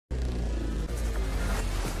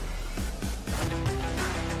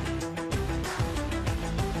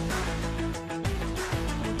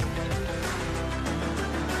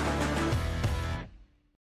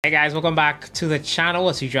Hey guys, welcome back to the channel.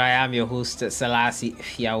 As usual, I am your host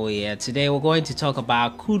Sellssi. Today we're going to talk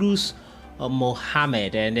about Kudus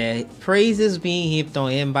Mohammed and praises being heaped on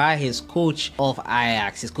him by his coach of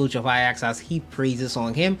Ajax. His coach of Ajax has heaped praises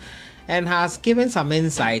on him and has given some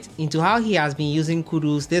insight into how he has been using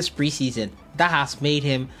Kudus this preseason that has made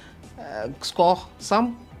him score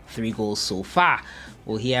some 3 goals so far.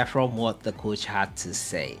 We'll hear from what the coach had to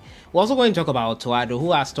say. We're also going to talk about Otto Addo,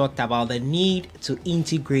 who has talked about the need to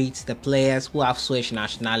integrate the players who have switched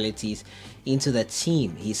nationalities into the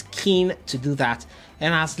team. He's keen to do that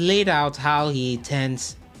and has laid out how he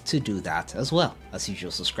intends to do that as well. As usual,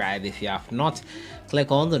 subscribe if you have not.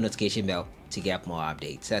 Click on the notification bell to get more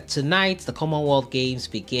updates. Tonight, the Commonwealth Games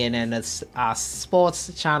begin, and our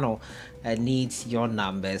sports channel needs your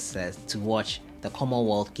numbers to watch the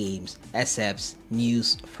Commonwealth Games, SF's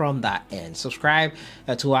news from that end. Subscribe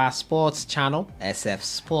to our sports channel, SF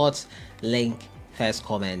Sports, link, first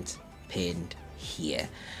comment pinned here.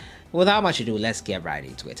 Without much ado, let's get right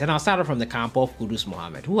into it. And I'll start off from the camp of Kudus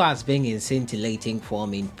Mohammed, who has been in scintillating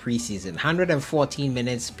form in preseason. 114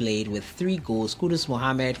 minutes played with 3 goals. Kudus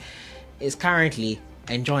Mohammed is currently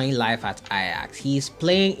enjoying life at Ajax. He is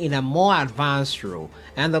playing in a more advanced role,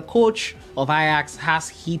 and the coach of Ajax has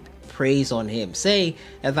heaped praise on him, saying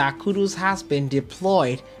that Kudus has been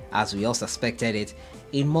deployed, as we all suspected it,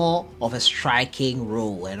 in more of a striking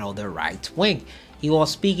role and on the right wing. He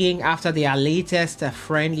was speaking after their latest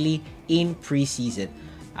friendly in preseason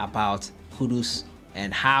about Kudus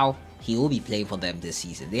and how he will be playing for them this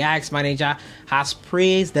season. The Ajax manager has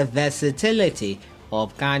praised the versatility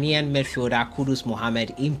of Ghanaian midfielder Kudus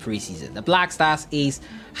Mohammed in preseason. The Black Stars ace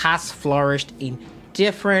has flourished in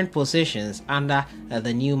different positions under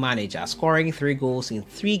the new manager, scoring 3 goals in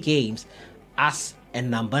 3 games as a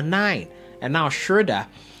number 9. And now Schroeder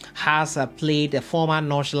has played a former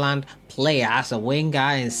Northland player as a winger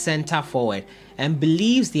and centre forward, and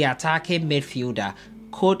believes the attacking midfielder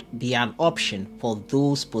could be an option for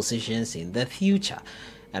those positions in the future.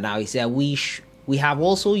 And now he said we have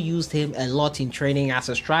also used him a lot in training as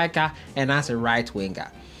a striker and as a right winger.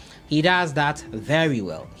 He does that very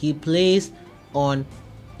well. He plays on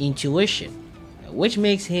intuition, which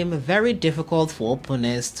makes him very difficult for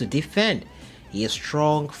opponents to defend. He is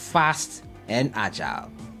strong, fast, and agile.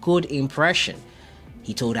 Good impression,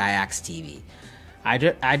 he told Ajax TV.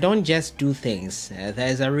 I don't just do things.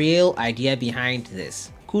 There's a real idea behind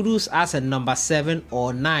this. Kudus as a number 7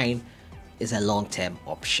 or 9 is a long-term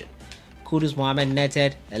option. Kudus Mohammed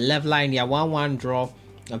netted a leveler in their 1-1 draw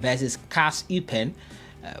versus Cas Eupen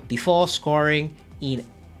before scoring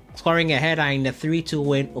a header in the 3-2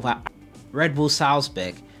 win over Red Bull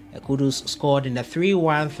Salzburg. Kudus scored in the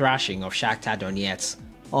 3-1 thrashing of Shakhtar Donetsk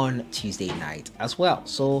on Tuesday night as well.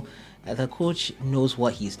 So the coach knows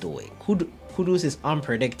what he's doing. Kudus is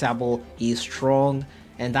unpredictable, he is strong,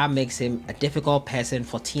 and that makes him a difficult person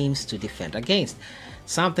for teams to defend against.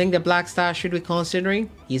 Something the Black Stars should be considering.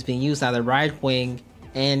 He's been used at the right wing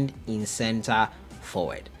and in centre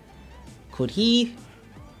forward. Could he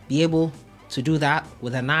be able to do that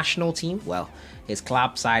with a national team? Well, his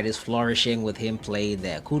club side is flourishing with him playing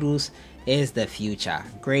there. Kudus is the future.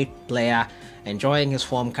 Great player, enjoying his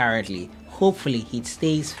form currently. Hopefully he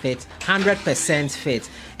stays fit, 100% fit,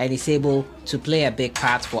 and is able to play a big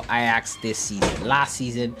part for Ajax this season. Last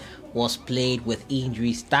season was played with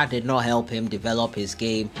injuries that did not help him develop his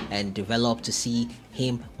game and develop to see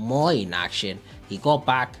him more in action. He got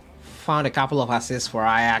back, found a couple of assists for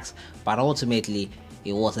Ajax, but ultimately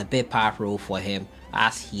it was a big part role for him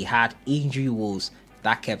as he had injury woes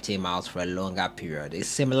that kept him out for a longer period. It's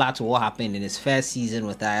similar to what happened in his first season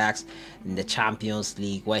with Ajax in the Champions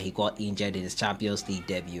League, where he got injured in his Champions League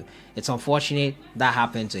debut. It's unfortunate that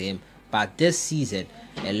happened to him, but this season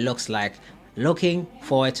it looks like, looking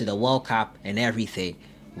forward to the World Cup and everything,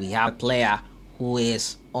 we have a player who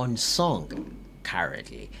is unsung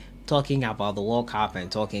currently. Talking about the World Cup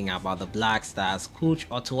and talking about the Black Stars, coach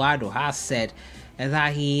Otto Addo has said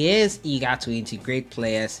that he is eager to integrate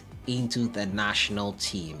players into the national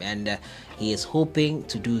team, and he is hoping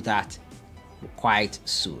to do that quite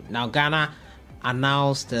soon. Now, Ghana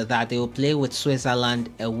announced that they will play with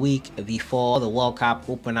Switzerland a week before the World Cup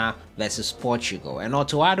opener versus Portugal, and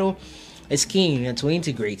Otto Addo is keen to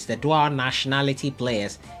integrate the dual nationality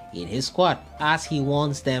players in his squad, as he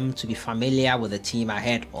wants them to be familiar with the team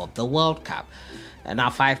ahead of the World Cup. And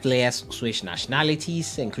now 5 players switch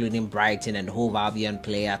nationalities, including Brighton and Hove Albion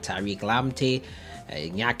player Tariq Lamptey,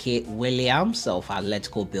 Iñaki Williams of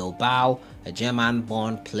Atletico Bilbao, a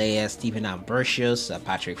German-born player Stephen Ambrosius,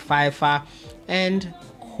 Patrick Pfeiffer, and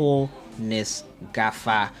Konis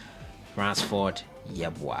Gaffer Ransford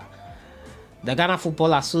Yeboah. The Ghana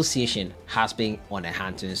Football Association has been on a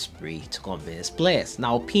hunting spree to convince players.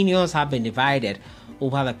 Now, opinions have been divided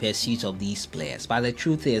over the pursuit of these players, but the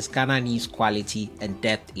truth is Ghana needs quality and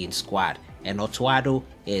depth in squad, and Otto Addo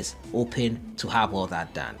is open to have all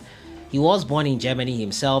that done. He was born in Germany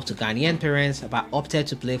himself to Ghanaian parents, but opted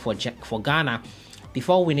to play for Ghana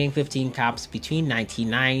before winning 15 caps between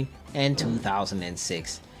 1999 and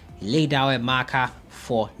 2006. He laid out a marker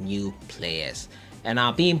for new players. And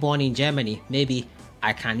now, being born in Germany, maybe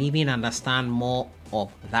I can even understand more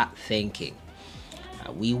of that thinking.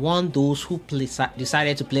 We want those who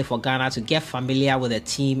decided to play for Ghana to get familiar with the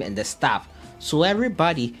team and the staff. So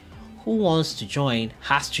everybody who wants to join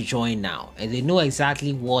has to join now, and they know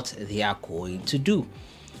exactly what they are going to do.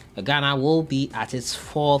 Ghana will be at its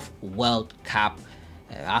 4th World Cup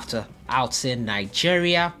after outsing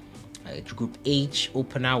Nigeria. Group H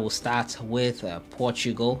opener will start with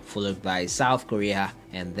Portugal, followed by South Korea,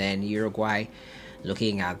 and then Uruguay.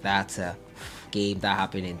 Looking at that game that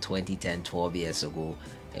happened in 2010, 12 years ago,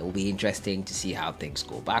 it will be interesting to see how things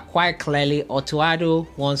go. But quite clearly, Otto Addo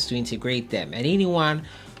wants to integrate them, and anyone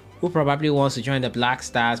who probably wants to join the Black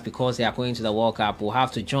Stars because they are going to the World Cup will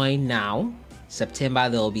have to join now. September,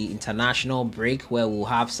 there will be international break where we'll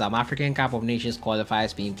have some African Cup of Nations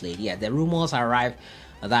qualifiers being played. Yeah, the rumors arrived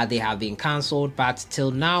that they have been cancelled, but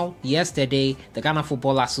till now, yesterday, the Ghana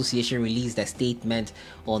Football Association released a statement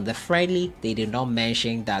on the friendly. They did not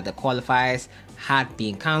mention that the qualifiers had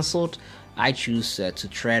been cancelled. I choose to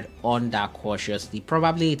tread on that cautiously.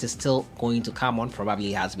 Probably it is still going to come on,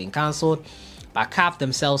 probably it has been cancelled, but CAF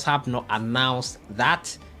themselves have not announced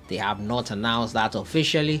that. They have not announced that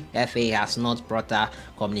officially. FA has not brought that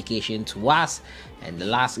communication to us, and the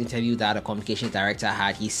last interview that the communications director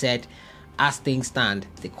had, he said, as things stand,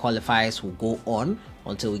 the qualifiers will go on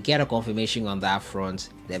until we get a confirmation on that front.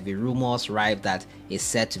 There'll be rumors rife that it's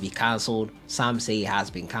set to be cancelled. Some say it has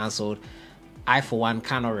been cancelled. I, for one,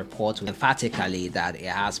 cannot report emphatically that it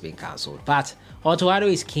has been cancelled. But Otto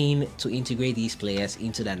Addo is keen to integrate these players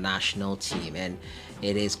into the national team, and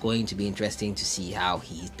it is going to be interesting to see how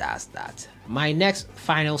he does that. My next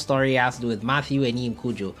final story has to do with Matthew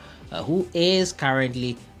Kujo, who is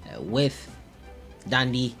currently with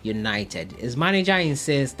Dundee United. His manager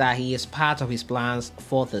insists that he is part of his plans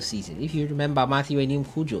for the season. If you remember, Matthew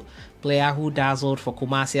Kujo, player who dazzled for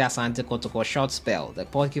Kumasi Asante Kotoko short spell, the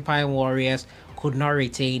Porcupine Warriors could not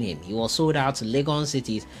retain him. He was sold out to Legon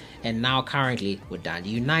Cities and now currently with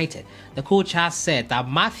Dundee United. The coach has said that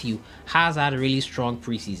Matthew has had a really strong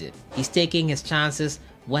preseason. He's taking his chances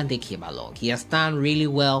when they came along. He has done really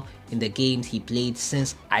well in the games he played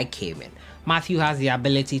since I came in. Matthew has the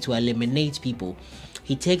ability to eliminate people.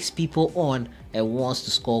 He takes people on and wants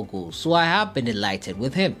to score goals. So I have been delighted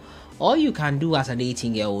with him. All you can do as an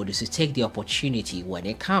 18-year-old is to take the opportunity when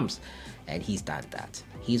it comes. And he's done that.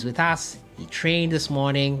 He's with us. He trained this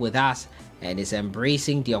morning with us and is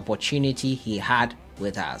embracing the opportunity he had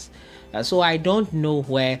with us. So I don't know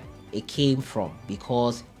where it came from,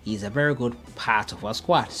 because he's a very good part of our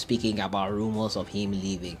squad. Speaking about rumors of him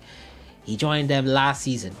leaving, he joined them last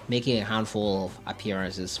season, making a handful of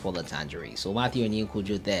appearances for the Tangerines. So Matthew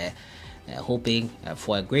Kujo there, hoping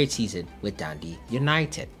for a great season with Dundee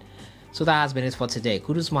United. So that has been it for today.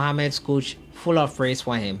 Kudus Mohammed'S coach, full of praise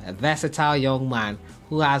for him, a versatile young man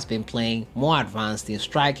who has been playing more advanced in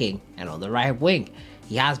striking and on the right wing.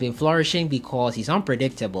 He has been flourishing because he's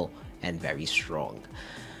unpredictable and very strong.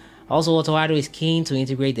 Also, Otto Addo is keen to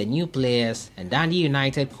integrate the new players, and Dundee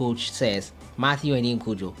United coach says Matthew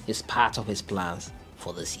Kujo is part of his plans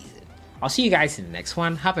for the season. I'll see you guys in the next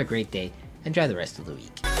one. Have a great day. Enjoy the rest of the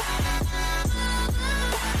week.